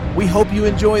We hope you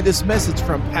enjoy this message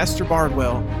from Pastor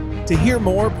Bardwell. To hear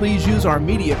more, please use our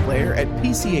media player at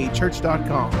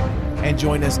pcachurch.com and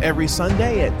join us every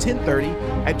Sunday at 10:30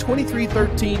 at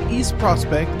 2313 East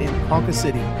Prospect in Ponca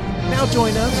City. Now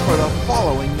join us for the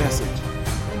following message.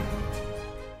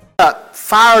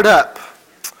 Fired up.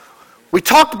 We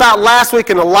talked about last week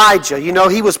in Elijah. You know,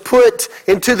 he was put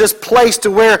into this place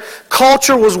to where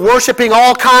culture was worshiping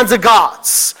all kinds of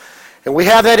gods. And we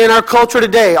have that in our culture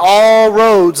today. All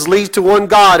roads lead to one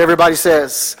God, everybody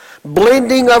says.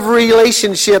 Blending of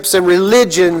relationships and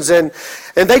religions. And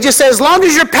they just say, as long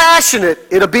as you're passionate,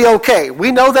 it'll be okay.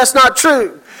 We know that's not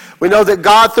true. We know that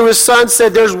God, through His Son,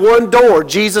 said there's one door,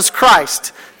 Jesus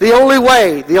Christ. The only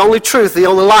way, the only truth, the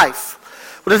only life.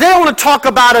 But today I want to talk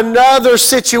about another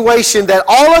situation that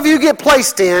all of you get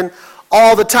placed in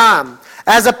all the time.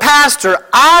 As a pastor,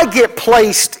 I get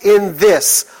placed in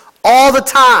this all the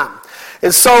time.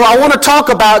 And so I want to talk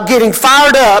about getting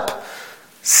fired up,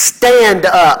 stand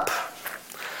up.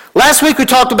 Last week we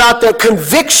talked about that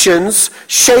convictions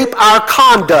shape our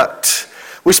conduct.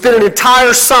 We spent an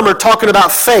entire summer talking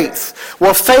about faith.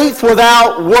 Well, faith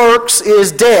without works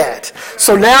is dead.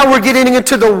 So now we're getting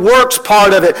into the works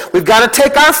part of it. We've got to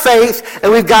take our faith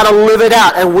and we've got to live it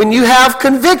out. And when you have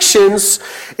convictions,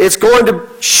 it's going to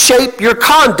shape your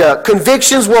conduct.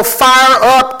 Convictions will fire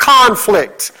up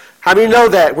conflict. How do you know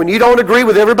that? When you don't agree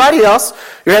with everybody else,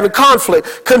 you're having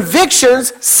conflict.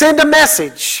 Convictions send a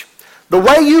message. The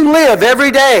way you live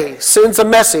every day sends a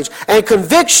message. And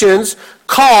convictions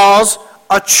cause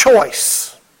a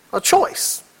choice. A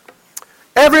choice.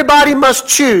 Everybody must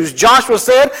choose. Joshua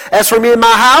said, as for me and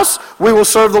my house, we will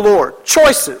serve the Lord.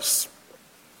 Choices.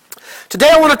 Today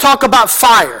I want to talk about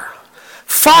fire.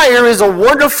 Fire is a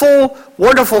wonderful,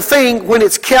 wonderful thing when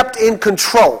it's kept in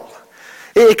control.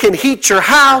 It can heat your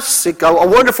house. A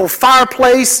wonderful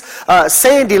fireplace.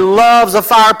 Sandy loves a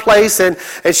fireplace, and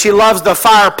she loves the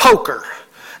fire poker.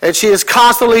 And she is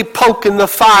constantly poking the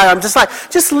fire. I'm just like,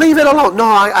 just leave it alone. No,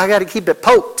 I got to keep it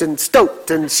poked and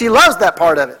stoked. And she loves that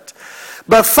part of it.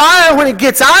 But fire, when it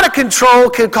gets out of control,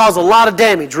 can cause a lot of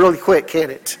damage really quick,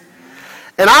 can't it?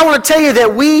 And I want to tell you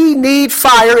that we need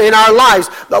fire in our lives.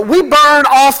 We burn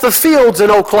off the fields in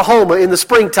Oklahoma in the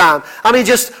springtime. I mean,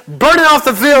 just burning off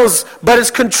the fields, but it's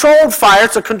controlled fire.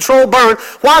 It's a controlled burn.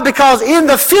 Why? Because in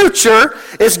the future,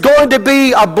 it's going to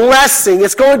be a blessing.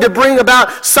 It's going to bring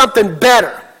about something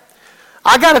better.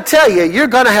 I got to tell you, you're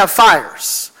going to have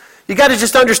fires. You got to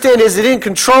just understand, is it in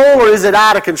control or is it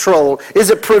out of control? Is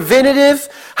it preventative?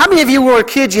 How many of you were a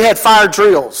kid, you had fire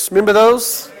drills? Remember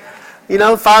those? You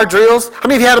know, fire drills. How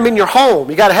many of you had them in your home?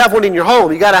 You got to have one in your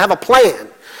home. You got to have a plan.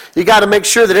 You got to make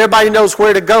sure that everybody knows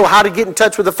where to go, how to get in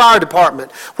touch with the fire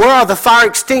department. Where are the fire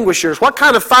extinguishers? What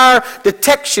kind of fire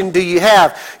detection do you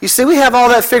have? You see, we have all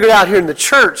that figured out here in the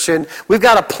church, and we've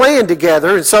got a plan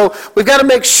together, and so we've got to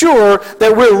make sure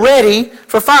that we're ready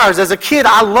for fires. As a kid,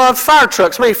 I loved fire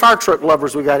trucks. How many fire truck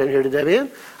lovers we got in here today, man?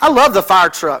 I love the fire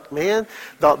truck, man.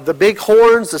 The big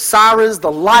horns, the sirens,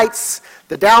 the lights,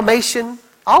 the Dalmatian,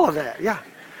 all of that, yeah.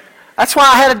 That's why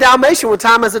I had a Dalmatian one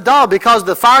time as a dog, because of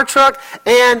the fire truck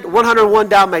and 101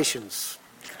 Dalmatians.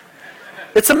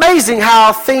 It's amazing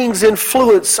how things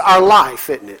influence our life,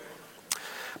 isn't it?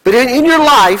 But in your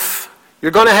life,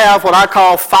 you're going to have what I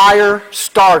call fire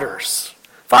starters.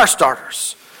 Fire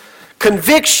starters.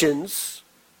 Convictions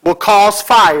will cause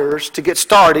fires to get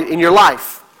started in your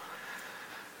life.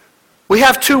 We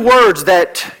have two words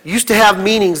that used to have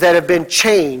meanings that have been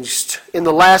changed in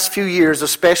the last few years,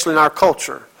 especially in our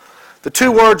culture. The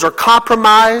two words are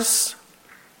compromise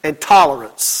and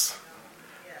tolerance.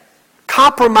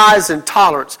 Compromise and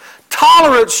tolerance.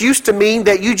 Tolerance used to mean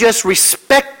that you just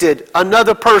respected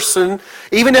another person,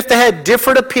 even if they had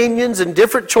different opinions and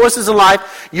different choices in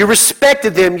life. You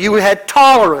respected them. You had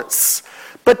tolerance.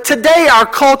 But today our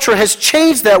culture has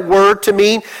changed that word to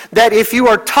mean that if you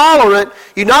are tolerant,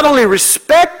 you not only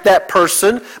respect that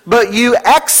person, but you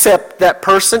accept that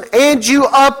person and you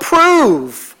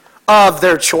approve of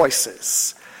their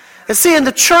choices. And see, in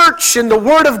the church, in the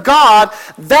Word of God,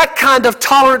 that kind of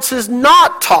tolerance is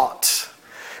not taught.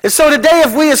 And so today,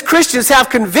 if we as Christians have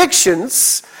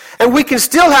convictions, and we can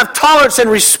still have tolerance and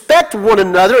respect one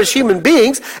another as human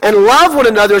beings, and love one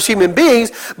another as human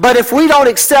beings, but if we don't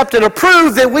accept and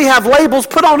approve, then we have labels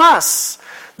put on us.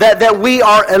 That we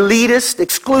are elitist,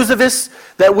 exclusivist,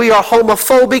 that we are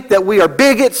homophobic, that we are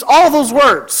bigots, all those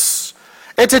words.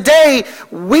 And today,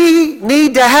 we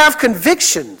need to have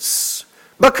convictions.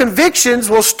 But convictions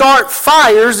will start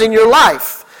fires in your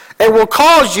life and will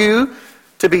cause you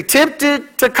to be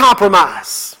tempted to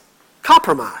compromise.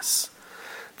 Compromise.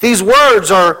 These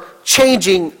words are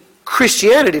changing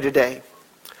Christianity today.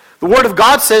 The Word of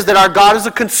God says that our God is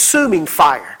a consuming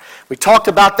fire. We talked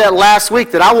about that last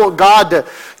week, that I want God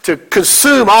to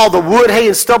consume all the wood, hay,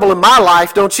 and stubble in my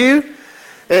life, don't you?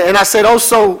 And I said,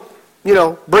 so,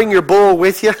 bring your bull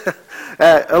with you.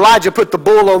 Elijah put the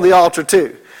bull on the altar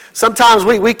too. Sometimes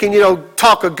we can,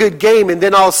 talk a good game, and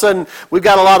then all of a sudden we've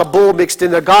got a lot of bull mixed in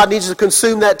there. God needs to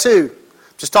consume that too.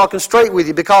 Just talking straight with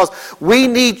you, because we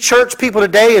need church people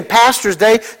today and pastors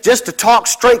today just to talk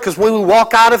straight, because when we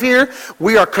walk out of here,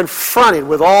 we are confronted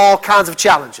with all kinds of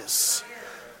challenges.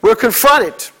 We're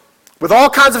confronted with all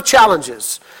kinds of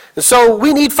challenges. And so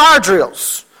we need fire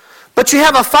drills. But you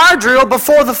have a fire drill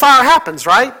before the fire happens,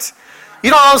 right? You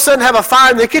don't all of a sudden have a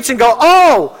fire in the kitchen and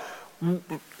go,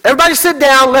 everybody sit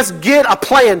down, let's get a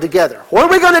plan together. What are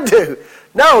we going to do?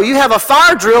 No, you have a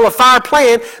fire drill, a fire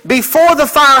plan before the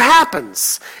fire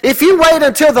happens. If you wait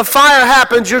until the fire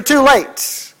happens, you're too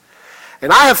late.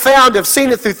 And I have found, I've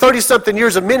seen it through 30-something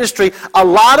years of ministry, a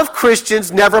lot of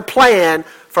Christians never plan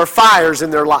for fires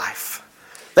in their life.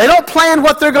 They don't plan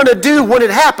what they're going to do when it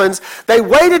happens. They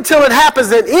wait until it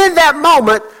happens, and in that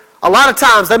moment, a lot of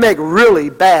times they make really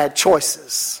bad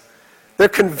choices. Their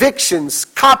convictions,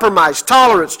 compromise,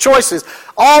 tolerance, choices,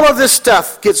 all of this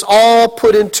stuff gets all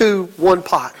put into one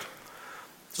pot.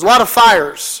 There's a lot of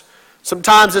fires.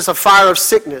 Sometimes it's a fire of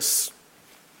sickness.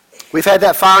 We've had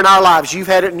that fire in our lives. You've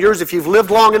had it in yours if you've lived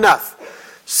long enough.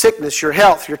 Sickness, your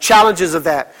health, your challenges of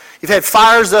that. You've had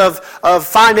fires of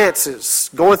finances,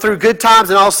 going through good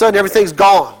times, and all of a sudden everything's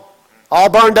gone, all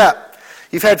burned up.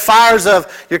 You've had fires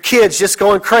of your kids just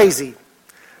going crazy.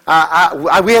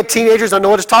 We had teenagers, I know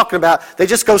what it's talking about. They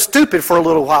just go stupid for a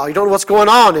little while. You don't know what's going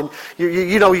on. And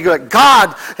you go like,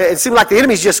 God, it seems like the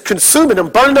enemy's just consuming them,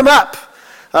 burning them up.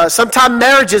 Sometimes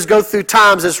marriages go through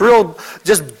times that's real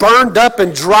just burned up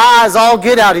and dry as all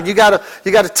get out. And you gotta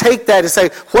take that and say,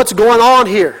 what's going on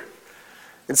here?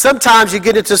 And sometimes you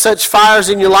get into such fires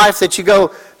in your life that you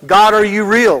go, God, are you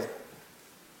real?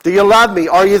 Do you love me?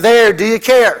 Are you there? Do you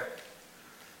care?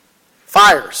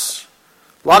 Fires.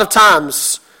 A lot of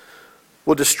times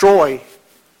will destroy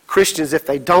Christians if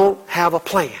they don't have a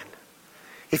plan.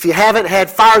 If you haven't had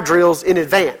fire drills in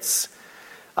advance.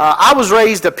 I was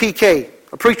raised a PK,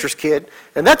 a preacher's kid,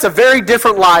 and that's a very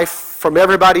different life from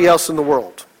everybody else in the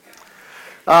world.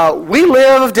 We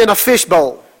lived in a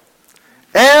fishbowl.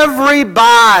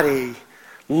 Everybody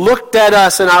looked at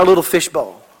us in our little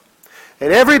fishbowl.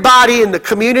 And everybody in the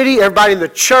community, everybody in the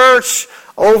church,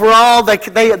 overall,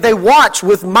 they watch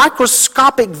with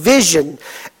microscopic vision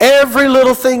every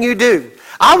little thing you do.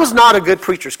 I was not a good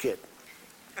preacher's kid.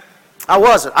 I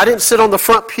wasn't. I didn't sit on the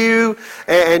front pew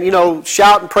and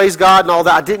shout and praise God and all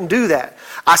that. I didn't do that.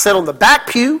 I sat on the back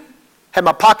pew, had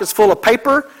my pockets full of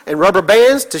paper and rubber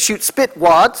bands to shoot spit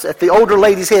wads at the older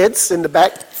ladies' heads in the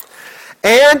back.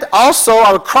 And also,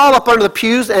 I would crawl up under the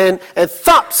pews and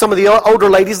thump some of the older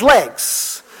ladies'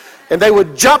 legs. And they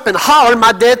would jump and holler, and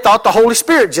my dad thought the Holy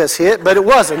Spirit just hit, but it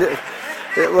wasn't.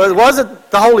 It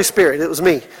wasn't the Holy Spirit, it was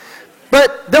me.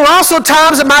 But there were also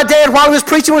times that my dad, while he was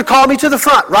preaching, would call me to the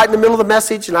front, right in the middle of the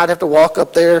message, and I'd have to walk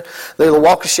up there, the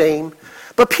walk of shame.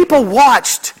 But people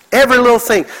watched every little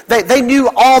thing. They knew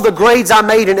all the grades I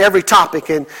made in every topic,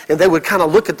 and they would kind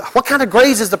of look at, what kind of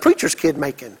grades is the preacher's kid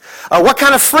making? What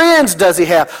kind of friends does he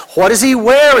have? What is he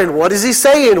wearing? What is he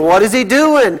saying? What is he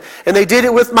doing? And they did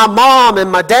it with my mom and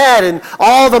my dad and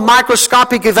all the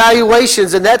microscopic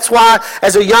evaluations. And that's why,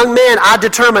 as a young man, I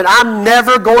determined I'm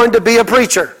never going to be a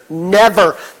preacher.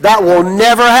 Never. That will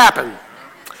never happen.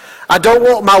 I don't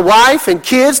want my wife and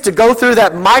kids to go through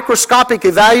that microscopic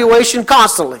evaluation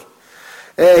constantly.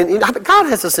 And God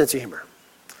has a sense of humor.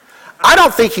 I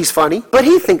don't think he's funny, but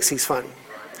he thinks he's funny.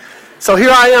 So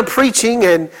here I am preaching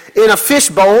and in a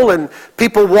fishbowl, and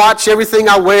people watch everything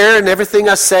I wear and everything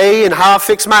I say and how I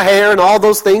fix my hair and all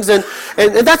those things. And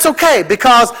that's okay,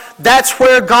 because that's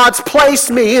where God's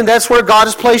placed me, and that's where God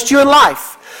has placed you in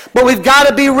life. But we've got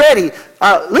to be ready.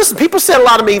 Listen, people said a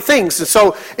lot of mean things. And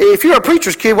so if you're a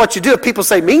preacher's kid, what you do, if people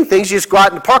say mean things, you just go out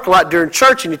in the parking lot during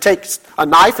church and you take a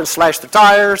knife and slash their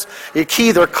tires. You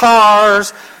key their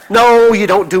cars. No, you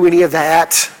don't do any of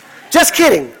that. Just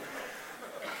kidding.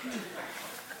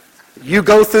 You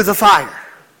go through the fire.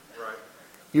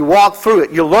 You walk through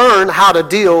it. You learn how to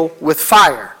deal with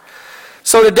fire.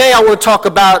 So today I want to talk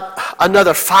about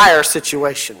another fire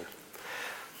situation.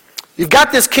 You've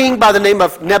got this king by the name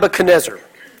of Nebuchadnezzar.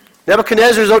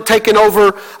 Nebuchadnezzar is taking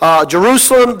over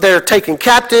Jerusalem. They're taken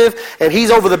captive, and he's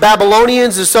over the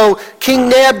Babylonians. And so King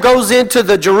Neb goes into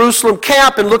the Jerusalem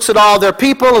camp and looks at all their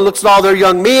people and looks at all their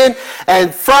young men.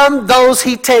 And from those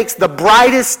he takes the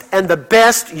brightest and the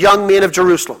best young men of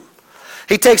Jerusalem.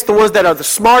 He takes the ones that are the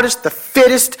smartest, the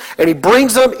fittest, and he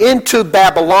brings them into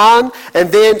Babylon. And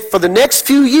then for the next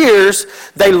few years,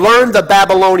 they learn the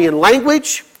Babylonian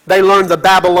language. They learn the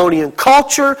Babylonian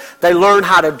culture. They learn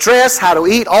how to dress, how to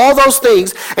eat, all those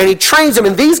things. And he trains them.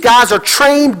 And these guys are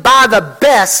trained by the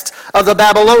best of the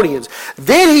Babylonians.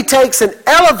 Then he takes and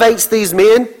elevates these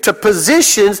men to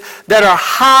positions that are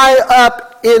high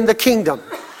up in the kingdom.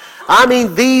 I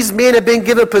mean, these men have been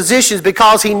given positions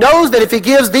because he knows that if he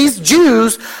gives these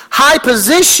Jews high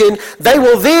position, they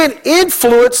will then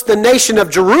influence the nation of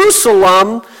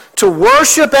Jerusalem to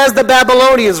worship as the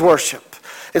Babylonians worship.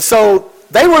 And so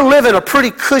they were living a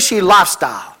pretty cushy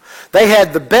lifestyle. They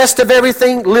had the best of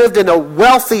everything, lived in a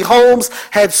wealthy homes,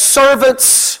 had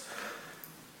servants,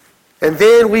 and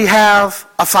then we have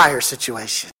a fire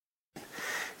situation.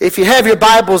 If you have your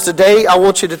Bibles today, I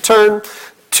want you to turn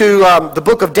to the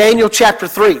book of Daniel chapter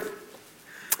 3.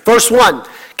 Verse 1.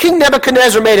 King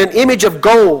Nebuchadnezzar made an image of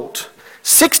gold,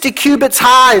 60 cubits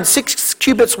high and 6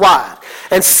 cubits wide,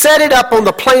 and set it up on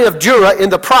the plain of Dura in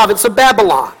the province of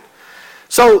Babylon.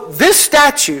 So this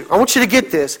statue, I want you to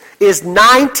get this, is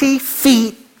 90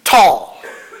 feet tall,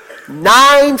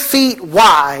 9 feet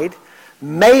wide,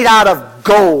 made out of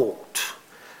gold.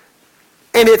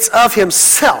 And it's of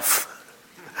himself.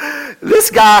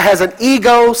 This guy has an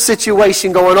ego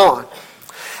situation going on.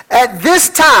 At this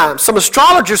time, some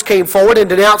astrologers came forward and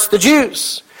denounced the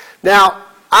Jews. Now,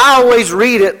 I always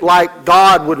read it like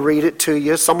God would read it to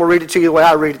you. Some will read it to you the way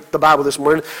I read the Bible this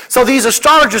morning. So these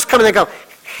astrologers come and they go,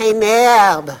 "Hey,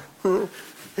 Neb,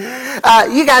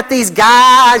 you got these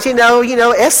guys, you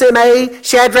know, SMA,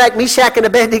 Shadrach, Meshach, and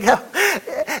Abednego.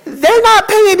 They're not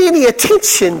paying any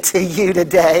attention to you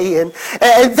today, and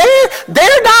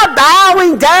they're not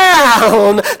bowing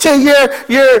down to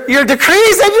your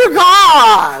decrees and your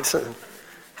gods."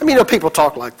 How many know people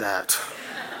talk like that?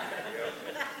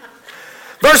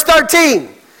 Verse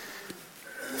 13.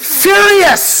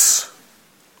 Furious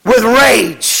with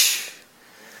rage.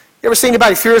 You ever seen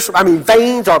anybody furious? I mean,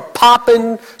 veins are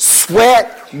popping,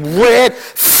 sweat, red,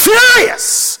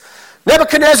 furious.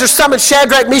 Nebuchadnezzar summoned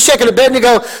Shadrach, Meshach, and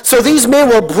Abednego, so these men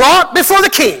were brought before the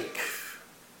king.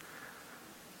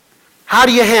 How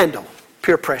do you handle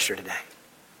peer pressure today?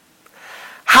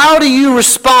 How do you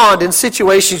respond in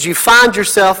situations you find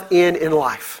yourself in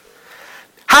life?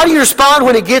 How do you respond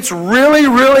when it gets really,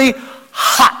 really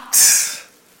hot?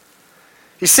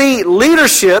 You see,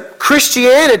 leadership,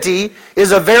 Christianity,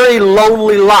 is a very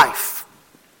lonely life.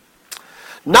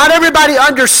 Not everybody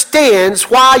understands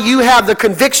why you have the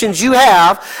convictions you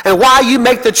have and why you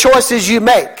make the choices you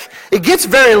make. It gets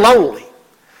very lonely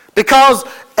because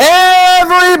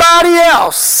everybody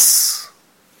else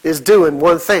is doing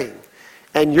one thing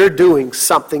and you're doing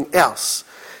something else.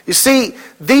 You see,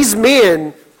 these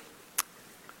men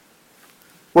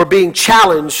were being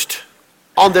challenged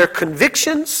on their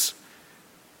convictions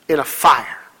in a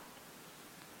fire.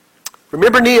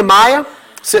 Remember Nehemiah?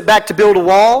 Sent back to build a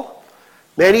wall.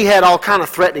 Man, he had all kind of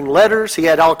threatening letters. He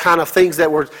had all kind of things that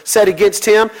were said against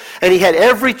him. And he had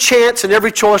every chance and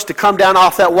every choice to come down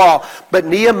off that wall. But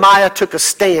Nehemiah took a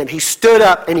stand. He stood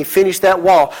up and he finished that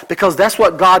wall because that's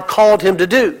what God called him to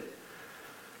do.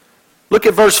 Look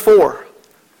at verse 4.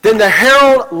 Then the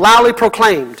herald loudly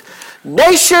proclaimed,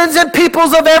 "Nations and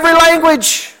peoples of every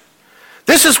language,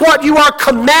 this is what you are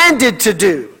commanded to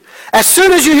do. As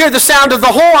soon as you hear the sound of the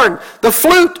horn, the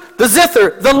flute, the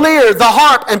zither, the lyre, the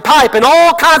harp, and pipe, and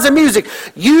all kinds of music,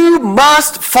 you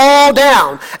must fall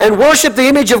down and worship the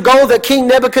image of gold that King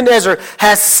Nebuchadnezzar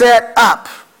has set up."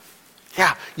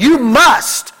 Yeah, you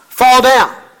must fall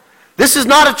down. This is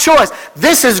not a choice.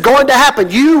 This is going to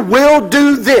happen. You will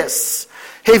do this.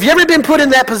 Have you ever been put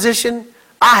in that position?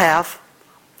 I have.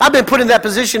 I've been put in that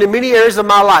position in many areas of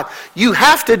my life. You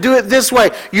have to do it this way.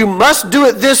 You must do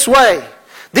it this way.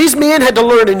 These men had to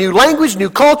learn a new language, new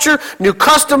culture, new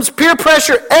customs, peer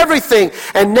pressure, everything.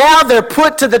 And now they're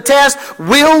put to the test.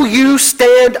 Will you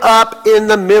stand up in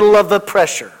the middle of the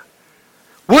pressure?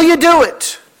 Will you do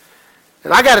it?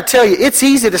 And I got to tell you, it's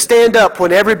easy to stand up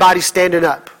when everybody's standing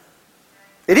up.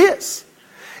 It is.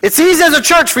 It's easy as a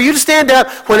church for you to stand up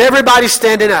when everybody's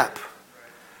standing up.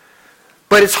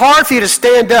 But it's hard for you to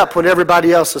stand up when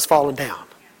everybody else is falling down.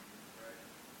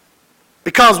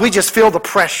 Because we just feel the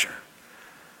pressure.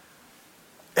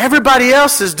 Everybody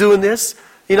else is doing this.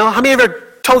 You know, how many ever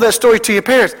told that story to your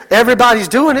parents? Everybody's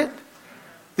doing it.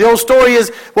 The old story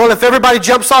is, well, if everybody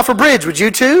jumps off a bridge, would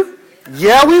you too?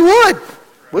 Yeah, we would.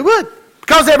 We would.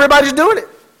 Because everybody's doing it.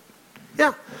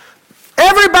 Yeah.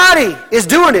 Everybody is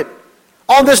doing it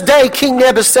on this day King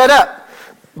Neb is set up.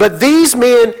 But these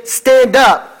men stand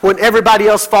up when everybody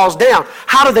else falls down.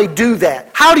 How do they do that?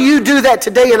 How do you do that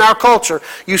today in our culture?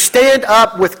 You stand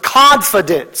up with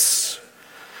confidence.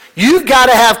 You've got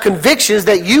to have convictions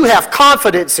that you have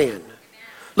confidence in.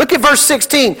 Look at verse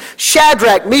 16.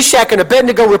 Shadrach, Meshach, and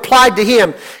Abednego replied to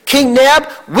him, King Neb,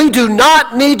 we do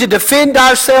not need to defend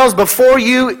ourselves before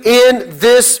you in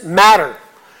this matter.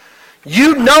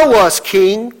 You know us,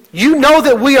 King. You know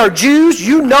that we are Jews.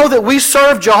 You know that we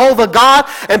serve Jehovah God.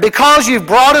 And because you've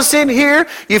brought us in here,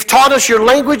 you've taught us your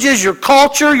languages, your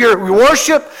culture, your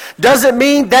worship, doesn't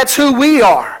mean that's who we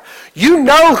are. You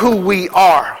know who we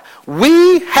are.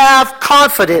 We have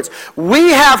confidence. We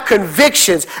have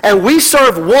convictions. And we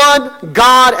serve one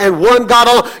God and one God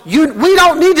alone. We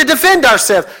don't need to defend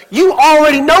ourselves. You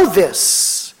already know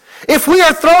this. If we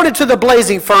are thrown into the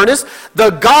blazing furnace,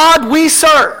 the God we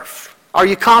serve. Are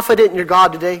you confident in your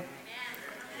God today?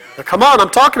 Now, come on, I'm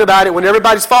talking about it when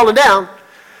everybody's falling down,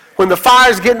 when the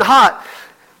fire's getting hot.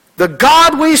 The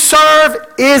God we serve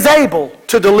is able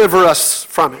to deliver us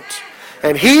from it.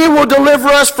 And He will deliver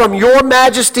us from your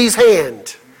majesty's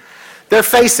hand. They're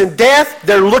facing death.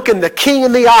 They're looking the king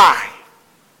in the eye.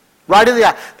 Right in the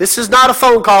eye. This is not a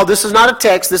phone call. This is not a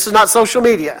text. This is not social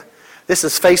media. This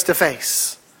is face to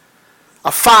face.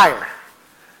 A fire.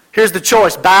 Here's the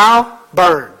choice. Bow,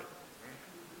 burn.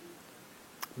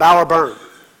 Bow or burn.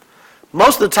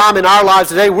 Most of the time in our lives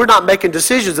today, we're not making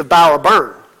decisions of bow or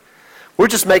burn. We're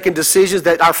just making decisions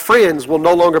that our friends will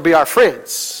no longer be our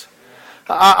friends.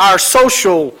 Our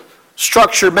social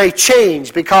structure may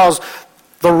change because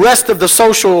the rest of the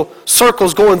social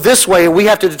circle's going this way, and we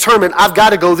have to determine, I've got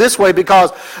to go this way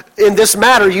because in this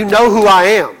matter, you know who I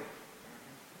am.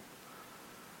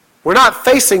 We're not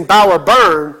facing bow or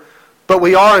burn, but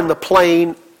we are in the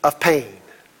plane of pain.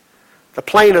 The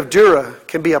plane of Dura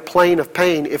can be a plane of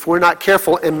pain if we're not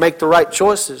careful and make the right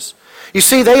choices. You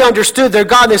see, they understood their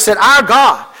God, and they said, our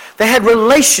God. They had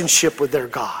relationship with their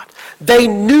God. They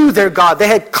knew their God. They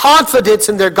had confidence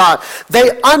in their God.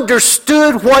 They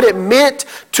understood what it meant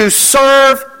to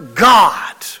serve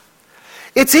God.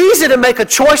 It's easy to make a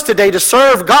choice today to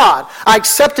serve God. I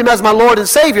accept Him as my Lord and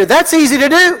Savior. That's easy to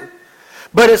do.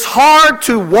 But it's hard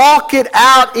to walk it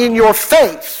out in your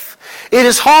faith. It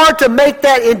is hard to make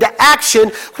that into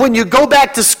action when you go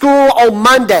back to school on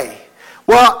Monday.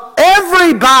 Well,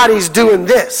 everybody's doing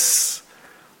this.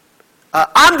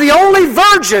 I'm the only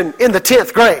virgin in the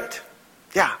 10th grade.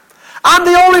 Yeah. I'm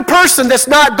the only person that's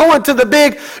not going to the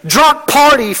big drunk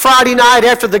party Friday night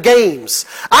after the games.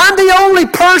 I'm the only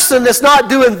person that's not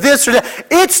doing this or that.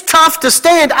 It's tough to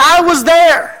stand. I was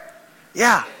there.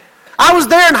 Yeah. I was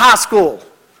there in high school.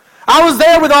 I was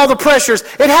there with all the pressures.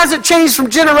 It hasn't changed from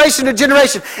generation to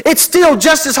generation. It's still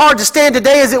just as hard to stand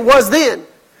today as it was then.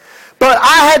 But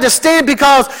I had to stand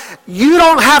because you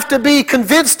don't have to be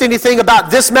convinced anything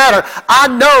about this matter. I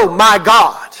know my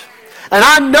God. And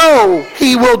I know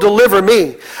He will deliver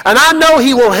me. And I know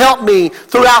He will help me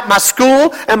throughout my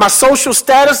school and my social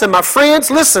status and my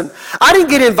friends. Listen, I didn't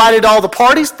get invited to all the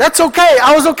parties. That's okay.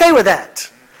 I was okay with that.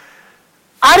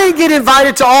 I didn't get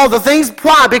invited to all the things.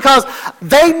 Why? Because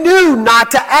they knew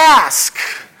not to ask.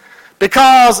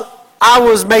 Because I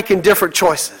was making different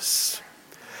choices.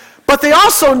 But they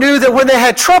also knew that when they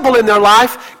had trouble in their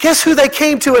life, guess who they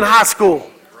came to in high school?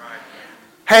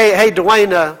 Hey,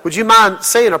 Dwayne, would you mind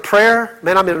saying a prayer?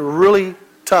 Man, I'm in a really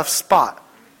tough spot.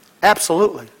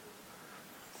 Absolutely.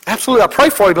 Absolutely, I'll pray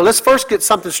for you, but let's first get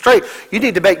something straight. You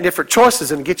need to make different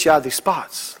choices and get you out of these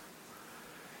spots.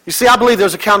 You see, I believe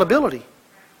there's accountability.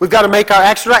 We've got to make our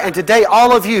actions right. And today,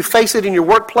 all of you face it in your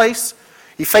workplace.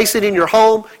 You face it in your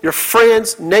home, your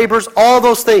friends, neighbors, all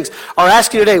those things are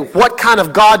asking you today, what kind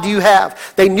of God do you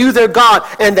have? They knew their God,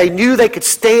 and they knew they could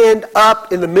stand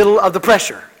up in the middle of the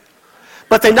pressure.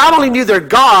 But they not only knew their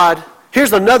God,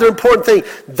 here's another important thing.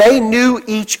 They knew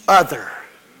each other.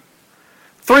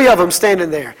 3 of them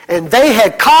standing there. And they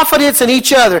had confidence in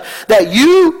each other that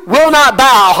you will not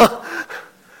bow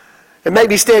and make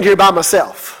me stand here by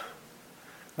myself.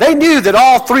 They knew that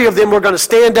all 3 of them were going to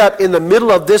stand up in the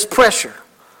middle of this pressure.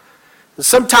 And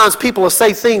sometimes people will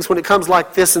say things when it comes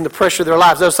like this in the pressure of their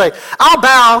lives. They'll say, I'll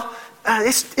bow.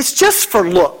 It's just for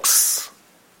looks.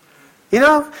 You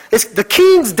know, it's the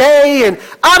king's day, and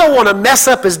I don't want to mess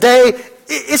up his day.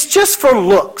 It's just for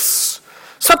looks.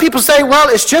 Some people say, well,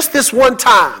 it's just this one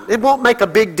time. It won't make a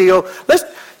big deal.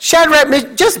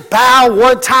 Shadrach, just bow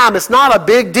one time. It's not a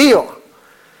big deal.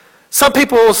 Some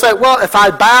people will say, well, if I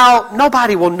bow,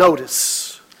 nobody will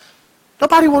notice.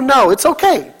 Nobody will know. It's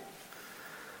okay.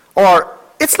 Or,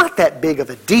 it's not that big of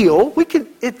a deal.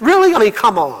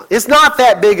 Come on. It's not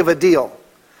that big of a deal.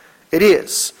 It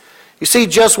is. You see,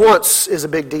 just once is a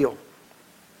big deal.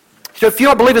 If you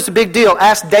don't believe it's a big deal,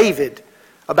 ask David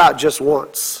about just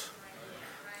once.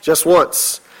 Just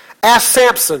once. Ask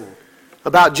Samson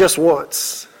about just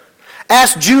once.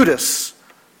 Ask Judas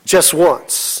just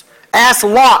once. Ask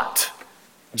Lot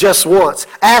just once.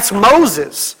 Ask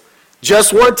Moses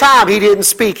just one time. He didn't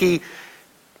speak. He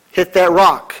hit that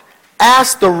rock.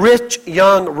 Ask the rich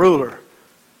young ruler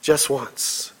just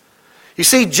once. You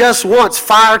see, just once,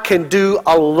 fire can do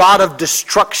a lot of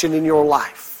destruction in your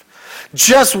life.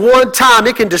 Just one time,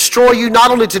 it can destroy you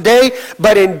not only today,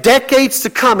 but in decades to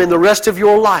come in the rest of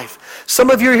your life. Some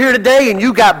of you are here today and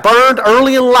you got burned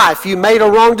early in life. You made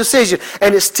a wrong decision.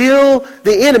 And it's still,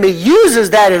 the enemy uses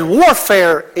that as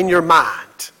warfare in your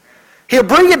mind. He'll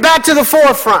bring it back to the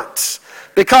forefront.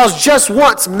 Because just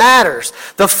once matters.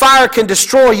 The fire can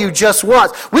destroy you just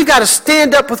once. We've got to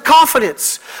stand up with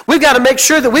confidence. We've got to make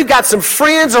sure that we've got some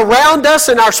friends around us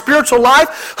in our spiritual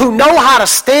life who know how to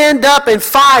stand up in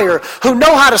fire, who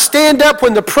know how to stand up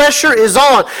when the pressure is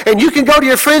on. And you can go to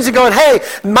your friends and go, hey,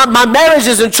 my marriage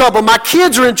is in trouble, my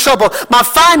kids are in trouble, my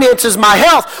finances, my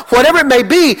health, whatever it may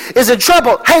be, is in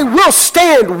trouble. Hey, we'll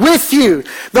stand with you.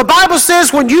 The Bible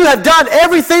says when you have done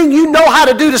everything you know how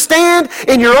to do to stand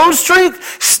in your own strength,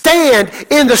 stand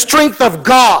in the strength of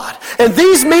God. And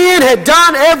these men had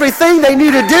done everything they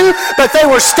knew to do, but they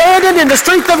were standing in the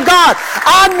strength of God.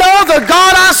 I know the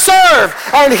God I serve,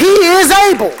 and He is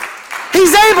able.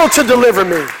 He's able to deliver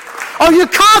me. Are you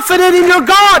confident in your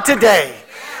God today?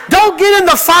 Don't get in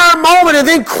the fire moment and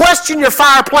then question your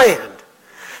fire plan.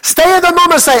 Stay in the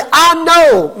moment and say, I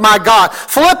know my God.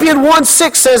 Philippians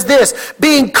 1:6 says this,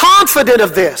 being confident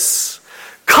of this.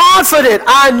 Confident,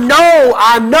 I know.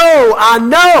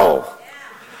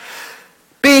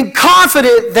 Being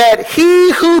confident that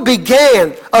He who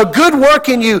began a good work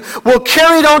in you will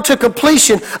carry it on to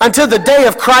completion until the day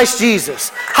of Christ Jesus.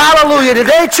 Hallelujah.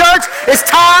 Today, church, it's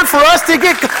time for us to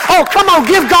get, oh, come on,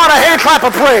 give God a hand clap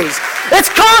of praise. It's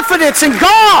confidence in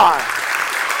God.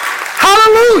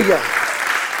 Hallelujah.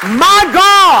 My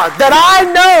God that I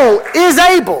know is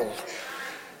able.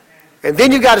 And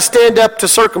then you got to stand up to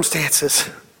circumstances.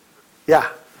 Yeah.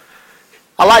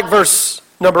 I like verse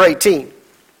number 18.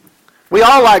 We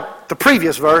all like the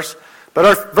previous verse,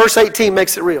 but verse 18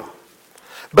 makes it real.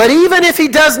 But even if he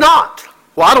does not,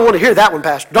 well, I don't want to hear that one,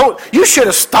 Pastor. You should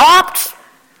have stopped.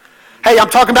 Hey, I'm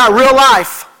talking about real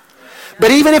life.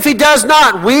 But even if he does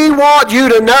not, we want you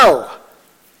to know,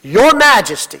 Your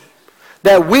Majesty,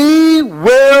 that we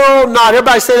will not.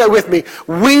 Everybody say that with me.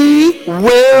 We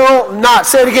will not.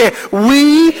 Say it again.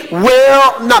 We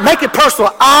will not. Make it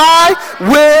personal. I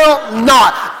will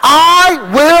not. I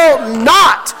will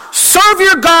not serve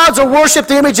your gods or worship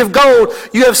the image of gold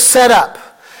you have set up.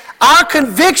 Our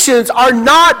convictions are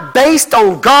not based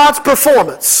on God's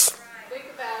performance.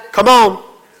 Come on.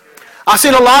 I've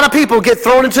seen a lot of people get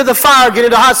thrown into the fire, get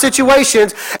into hot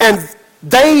situations, and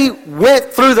they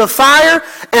went through the fire,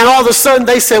 and all of a sudden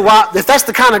they said, well, if that's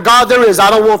the kind of God there is,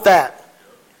 I don't want that.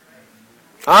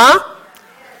 Huh?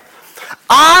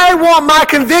 I want my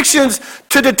convictions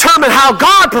to determine how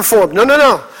God performed. No.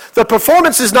 The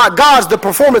performance is not God's, the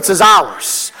performance is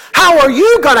ours. How are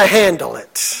you going to handle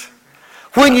it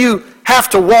when you have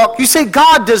to walk? You see,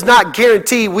 God does not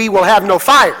guarantee we will have no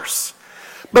fires.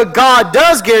 But God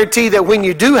does guarantee that when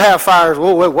you do have fires,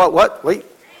 wait.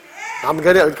 Come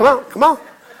on.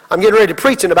 I'm getting ready to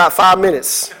preach in about 5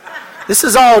 minutes. This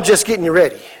is all just getting you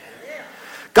ready.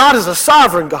 God is a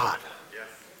sovereign God.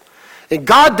 And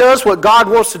God does what God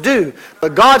wants to do.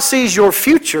 But God sees your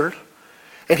future,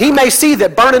 and He may see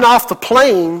that burning off the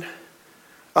plane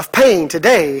of pain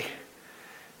today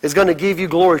is going to give you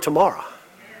glory tomorrow.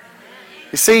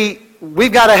 You see,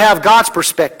 we've got to have God's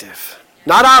perspective,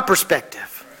 not our perspective.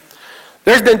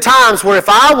 There's been times where if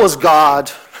I was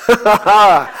God,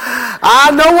 I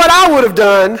know what I would have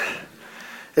done.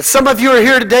 If some of you are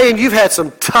here today and you've had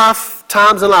some tough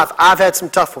times in life, I've had some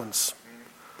tough ones.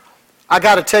 I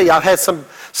got to tell you, I've had some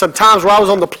times where I was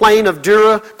on the plain of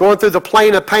Dura, going through the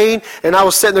plain of pain, and I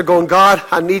was sitting there going, God,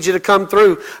 I need you to come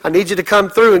through. I need you to come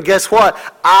through. And guess what?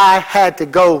 I had to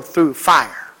go through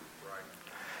fire.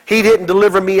 He didn't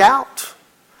deliver me out.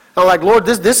 I'm like, Lord,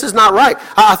 this is not right.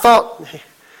 I thought,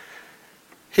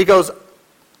 He goes,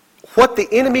 what the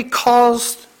enemy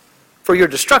caused for your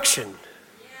destruction,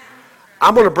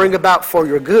 I'm going to bring about for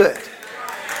your good.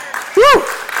 Woo!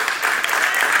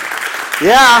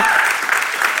 Yeah.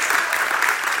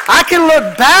 I can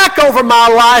look back over my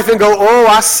life and go, oh,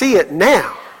 I see it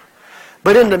now.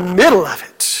 But in the middle of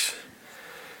it,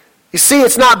 you see,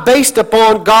 it's not based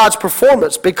upon God's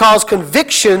performance because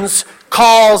convictions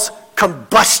cause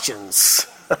combustions.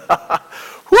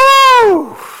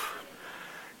 Woo!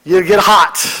 You get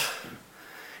hot.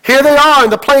 Here they are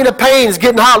in the plain of pain. It's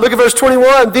getting hot. Look at verse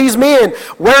 21. These men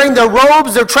wearing their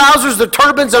robes, their trousers, their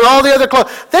turbans, and all the other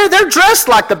clothes. They're dressed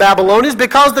like the Babylonians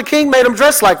because the king made them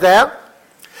dress like that.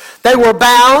 They were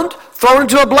bound, thrown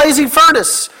into a blazing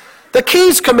furnace. The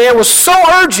king's command was so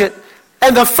urgent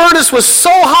and the furnace was so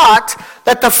hot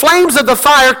that the flames of the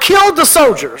fire killed the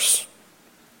soldiers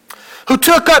who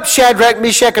took up Shadrach,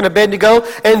 Meshach, and Abednego.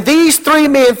 And these three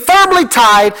men, firmly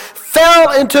tied,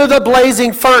 fell into the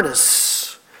blazing furnace.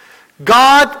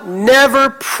 God never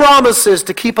promises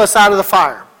to keep us out of the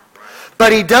fire.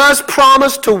 But he does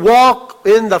promise to walk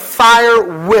in the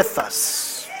fire with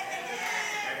us.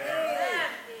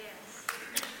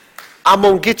 I'm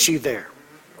going to get you there.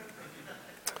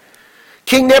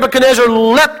 King Nebuchadnezzar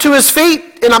leapt to his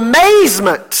feet in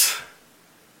amazement.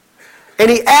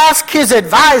 And he asked his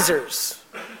advisors,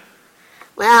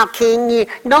 well, King,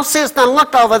 no sense to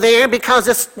look over there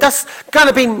because that's going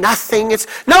to be nothing. It's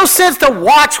no sense to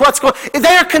watch what's going on.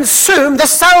 They're consumed. The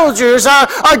soldiers are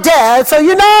dead, so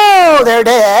you know they're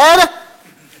dead.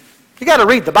 You got to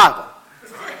read the Bible.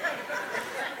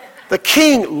 The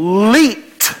king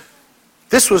leaped.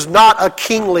 This was not a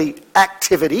kingly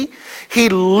activity. He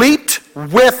leaped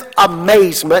with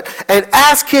amazement and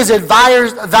asked his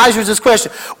advisors this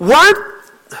question.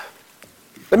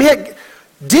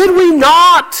 Did we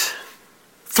not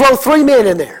throw three men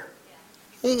in there?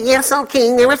 Yes, O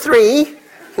king, there were three.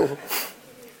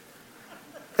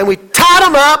 And we tied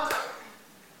them up,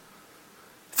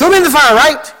 threw them in the fire,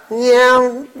 right?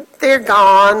 Yeah, they're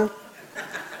gone.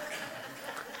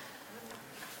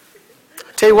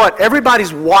 Tell you what,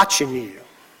 everybody's watching you.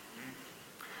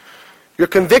 Your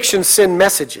convictions send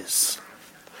messages.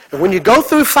 And when you go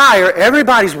through fire,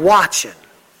 everybody's watching.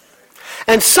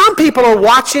 And some people are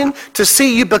watching to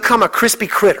see you become a crispy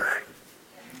critter.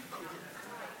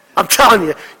 I'm telling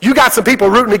you, you got some people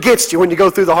rooting against you when you go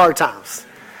through the hard times.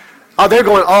 They're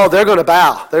going to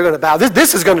bow. They're going to bow.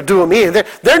 This is going to do them in.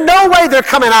 There's no way they're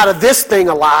coming out of this thing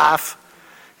alive.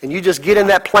 And you just get in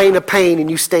that plane of pain and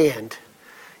you stand.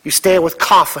 You stand with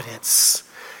confidence.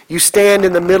 You stand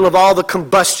in the middle of all the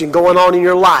combustion going on in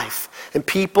your life. And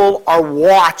people are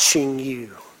watching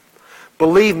you.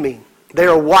 Believe me. They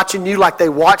are watching you like they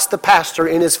watched the pastor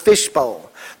in his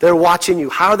fishbowl. They're watching you.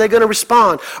 How are they going to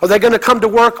respond? Are they going to come to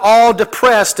work all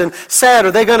depressed and sad?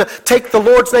 Are they going to take the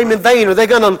Lord's name in vain? Are they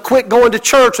going to quit going to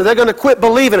church? Are they going to quit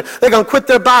believing? They're going to quit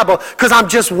their Bible because I'm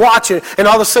just watching. And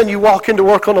all of a sudden you walk into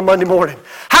work on a Monday morning.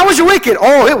 How was your weekend?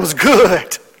 Oh, it was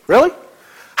good. Really?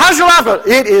 How's your life going?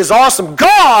 It is awesome.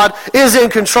 God is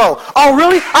in control. Oh,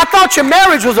 really? I thought your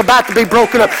marriage was about to be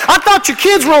broken up. I thought your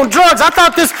kids were on drugs. I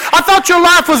thought your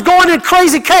life was going in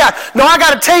crazy chaos. No, I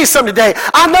got to tell you something today.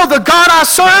 I know the God I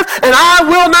serve, and I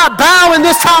will not bow in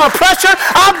this time of pressure.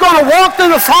 I'm going to walk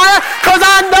through the fire because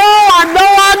I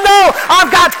know. I've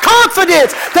got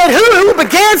confidence that who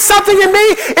began something in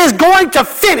me is going to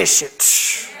finish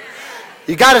it.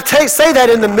 You got to say that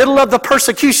in the middle of the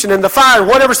persecution and the fire,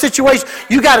 whatever situation.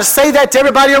 You got to say that to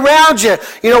everybody around you.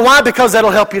 You know why? Because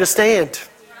that'll help you to stand.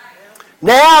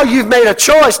 Now you've made a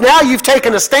choice. Now you've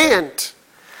taken a stand.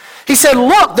 He said,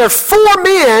 look, there are four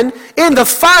men in the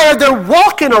fire. They're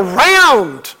walking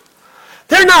around.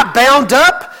 They're not bound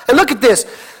up. And look at this.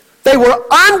 They were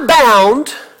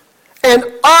unbound and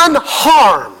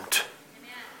unharmed.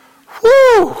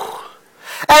 Whew.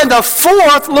 And the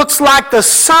fourth looks like the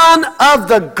son of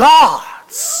the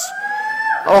gods.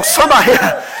 Oh, somebody,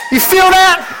 you feel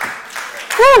that?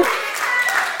 Whew.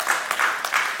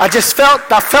 I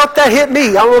felt that hit me.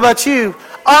 I don't know about you.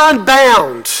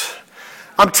 Unbound.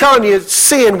 I'm telling you,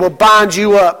 sin will bind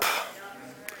you up.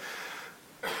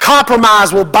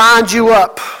 Compromise will bind you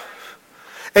up.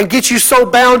 And get you so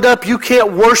bound up you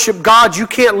can't worship God. You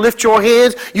can't lift your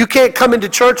hands. You can't come into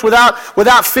church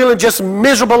without feeling just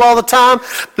miserable all the time.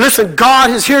 Listen, God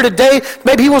is here today.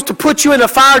 Maybe he wants to put you in a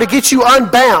fire to get you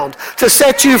unbound, to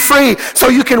set you free so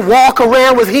you can walk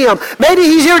around with him. Maybe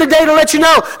he's here today to let you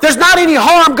know there's not any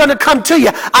harm going to come to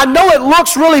you. I know it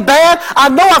looks really bad. I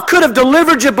know I could have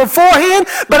delivered you beforehand,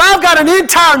 but I've got an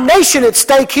entire nation at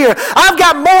stake here. I've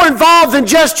got more involved than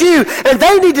just you, and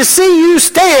they need to see you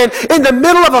stand in the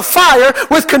middle of a fire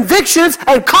with convictions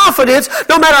and confidence,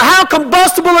 no matter how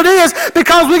combustible it is,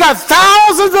 because we got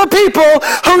thousands of people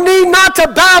who need not to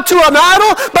bow to an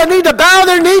idol, but need to bow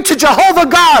their knee to Jehovah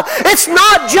God. It's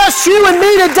not just you and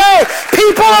me today.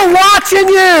 People are watching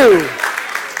you.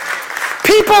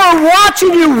 People are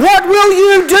watching you. What will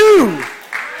you do?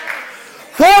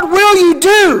 What will you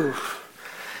do?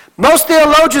 Most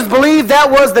theologians believe that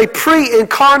was the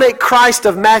pre-incarnate Christ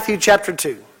of Matthew chapter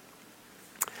 2.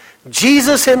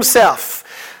 Jesus himself,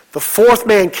 the fourth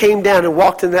man, came down and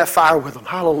walked in that fire with them.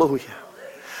 Hallelujah.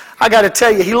 I got to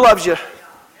tell you, He loves you.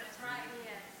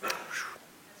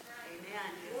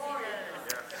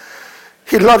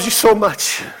 He loves you so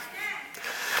much.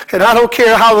 And I don't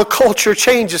care how the culture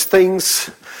changes things,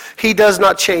 He does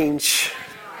not change.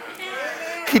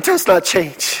 He does not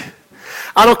change.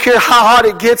 I don't care how hard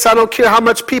it gets. I don't care how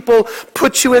much people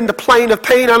put you in the plane of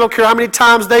pain. I don't care how many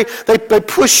times they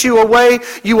push you away.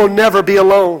 You will never be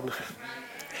alone.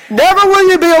 Never will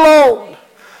you be alone.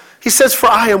 He says, for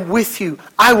I am with you.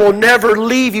 I will never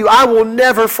leave you. I will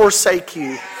never forsake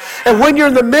you. And when you're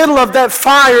in the middle of that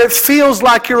fire, it feels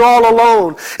like you're all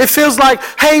alone. It feels like,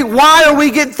 hey, why are we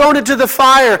getting thrown into the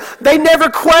fire? They never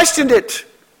questioned it.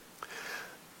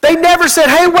 They never said,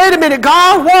 hey, wait a minute,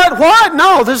 God, what?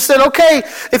 No, they said, okay,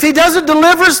 if He doesn't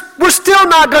deliver us, we're still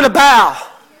not going to bow.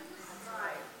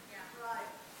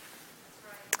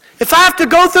 If I have to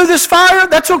go through this fire,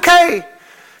 that's okay.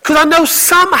 Because I know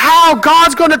somehow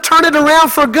God's going to turn it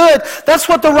around for good. That's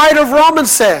what the writer of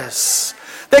Romans says.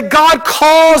 That God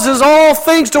causes all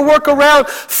things to work around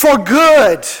for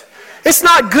good. It's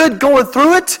not good going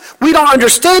through it. We don't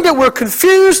understand it. We're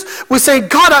confused. We say,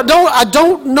 God, I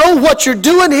don't know what you're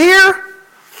doing here,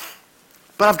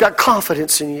 but I've got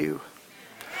confidence in you.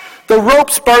 The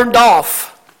rope's burned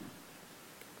off.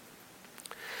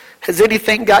 Has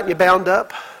anything gotten you bound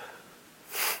up?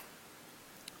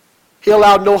 He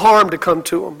allowed no harm to come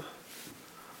to him.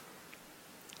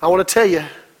 I want to tell you,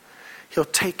 He'll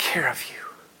take care of you.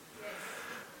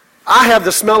 I have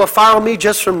the smell of fire on me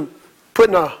just from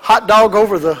putting a hot dog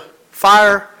over the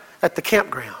fire at the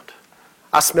campground.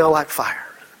 I smell like fire.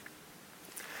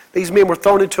 These men were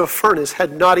thrown into a furnace,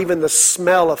 had not even the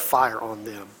smell of fire on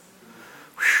them.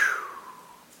 Whew.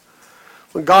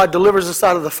 When God delivers us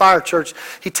out of the fire, church,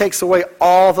 He takes away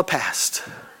all the past.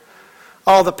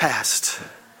 All the past.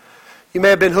 You may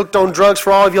have been hooked on drugs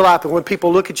for all of your life, but when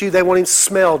people look at you, they won't even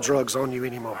smell drugs on you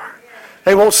anymore.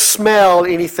 They won't smell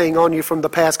anything on you from the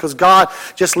past because God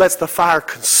just lets the fire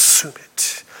consume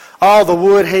it. All the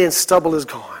wood, hay, and stubble is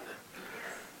gone.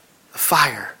 The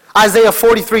fire. Isaiah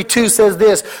 43:2 says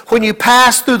this, when you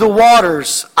pass through the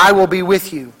waters, I will be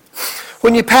with you.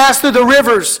 When you pass through the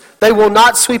rivers, they will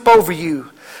not sweep over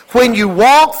you. When you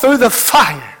walk through the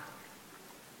fire,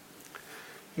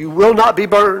 you will not be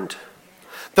burned.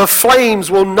 The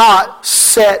flames will not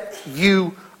set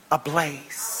you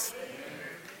ablaze.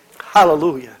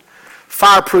 Hallelujah.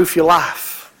 Fireproof your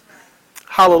life.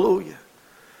 Hallelujah.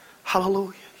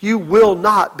 Hallelujah. You will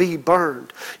not be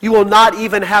burned. You will not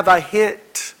even have a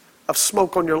hint of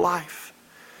smoke on your life.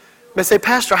 You may say,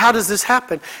 Pastor, how does this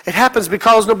happen? It happens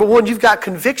because, number one, you've got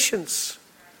convictions.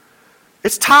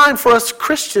 It's time for us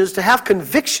Christians to have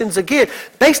convictions again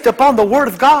based upon the Word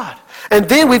of God. And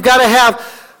then we've got to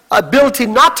have ability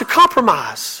not to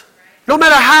compromise, no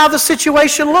matter how the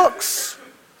situation looks.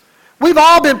 We've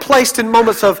all been placed in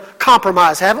moments of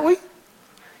compromise, haven't we?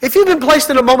 If you've been placed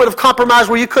in a moment of compromise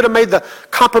where you could have made the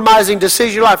compromising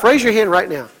decision in your life, raise your hand right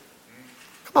now.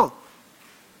 Come on.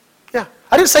 Yeah.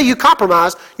 I didn't say you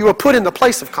compromised. You were put in the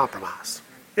place of compromise.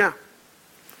 Yeah.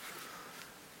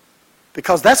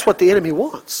 Because that's what the enemy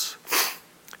wants.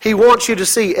 He wants you to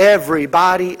see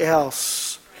everybody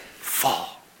else fall.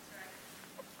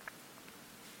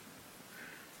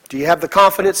 Do you have the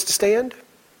confidence to stand?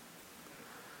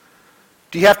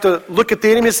 Do you have to look at the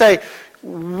enemy and say,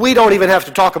 we don't even have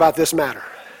to talk about this matter?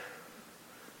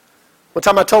 One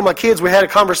time I told my kids, we had a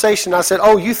conversation, I said,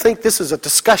 oh, you think this is a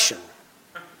discussion?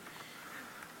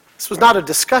 This was not a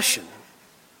discussion.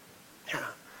 Yeah.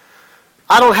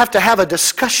 I don't have to have a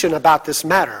discussion about this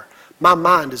matter. My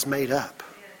mind is made up.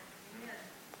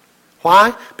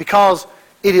 Why? Because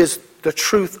it is the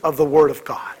truth of the Word of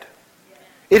God.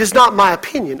 It is not my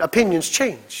opinion. Opinions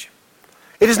change.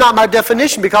 It is not my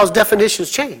definition because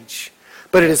definitions change.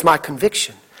 But it is my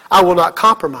conviction. I will not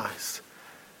compromise.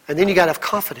 And then you got to have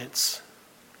confidence.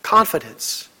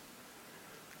 Confidence.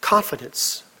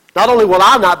 Confidence. Not only will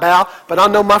I not bow, but I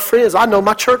know my friends, I know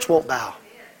my church won't bow.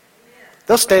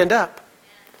 They'll stand up.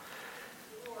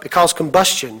 Because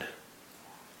combustion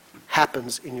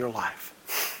happens in your life.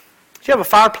 Do you have a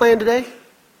fire plan today?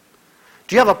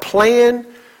 Do you have a plan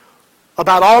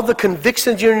about all the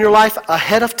convictions in your life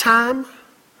ahead of time?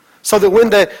 So that when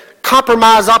the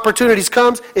compromise opportunities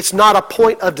comes, it's not a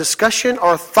point of discussion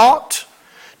or thought?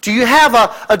 Do you have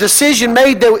a decision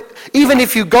made that even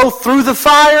if you go through the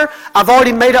fire, I've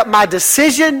already made up my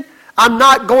decision. I'm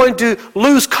not going to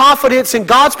lose confidence in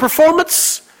God's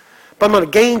performance, but I'm going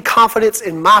to gain confidence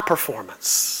in my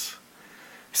performance.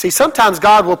 See, sometimes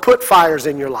God will put fires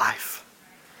in your life.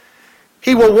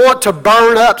 He will want to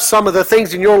burn up some of the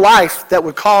things in your life that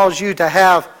would cause you to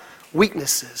have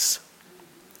weaknesses.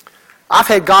 I've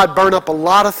had God burn up a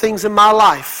lot of things in my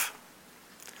life.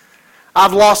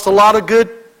 I've lost a lot of good,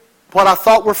 what I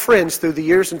thought were friends through the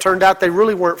years, and turned out they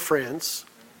really weren't friends.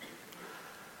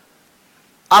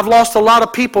 I've lost a lot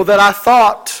of people that I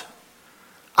thought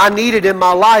I needed in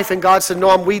my life, and God said, no,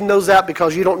 I'm weeding those out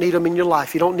because you don't need them in your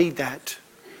life. You don't need that.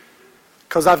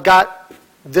 Because I've got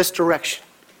this direction.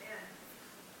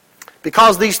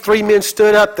 Because these three men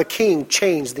stood up, the king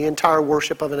changed the entire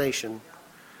worship of a nation.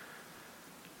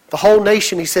 The whole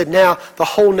nation, he said, now the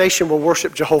whole nation will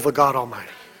worship Jehovah God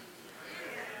Almighty.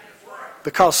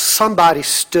 Because somebody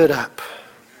stood up.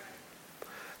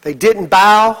 They didn't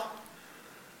bow.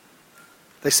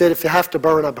 They said, if you have to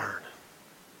burn, I burn.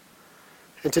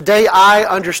 And today I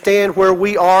understand where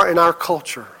we are in our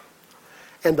culture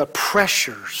and the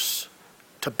pressures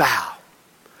to bow.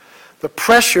 The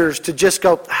pressures to just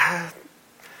go,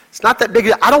 it's not that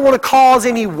big. I don't want to cause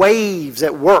any waves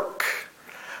at work.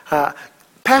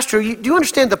 Pastor, do you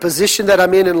understand the position that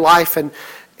I'm in life? And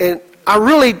I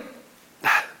really,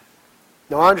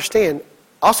 no, I understand.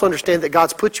 Also understand that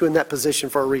God's put you in that position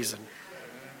for a reason.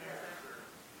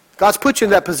 God's put you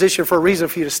in that position for a reason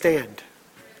for you to stand.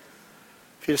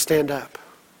 For you to stand up.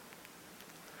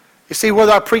 You see,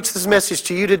 whether I preach this message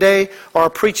to you today, or I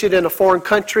preach it in a foreign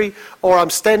country, or I'm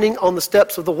standing on the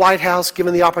steps of the White House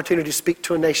given the opportunity to speak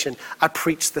to a nation, I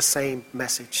preach the same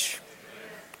message.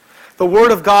 The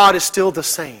Word of God is still the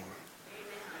same.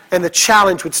 And the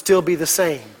challenge would still be the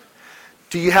same.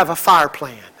 Do you have a fire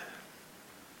plan?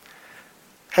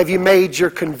 Have you made your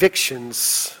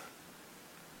convictions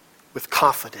with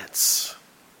confidence?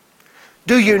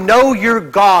 Do you know your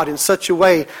God in such a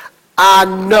way, I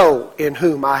know in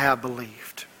whom I have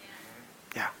believed?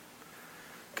 Yeah.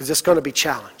 Because it's going to be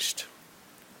challenged.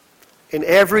 In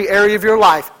every area of your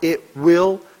life, it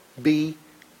will be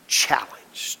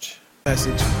challenged.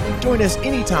 Message. Join us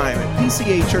anytime at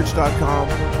PCAchurch.com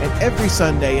and every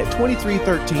Sunday at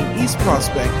 2313 East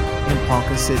Prospect in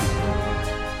Ponca City.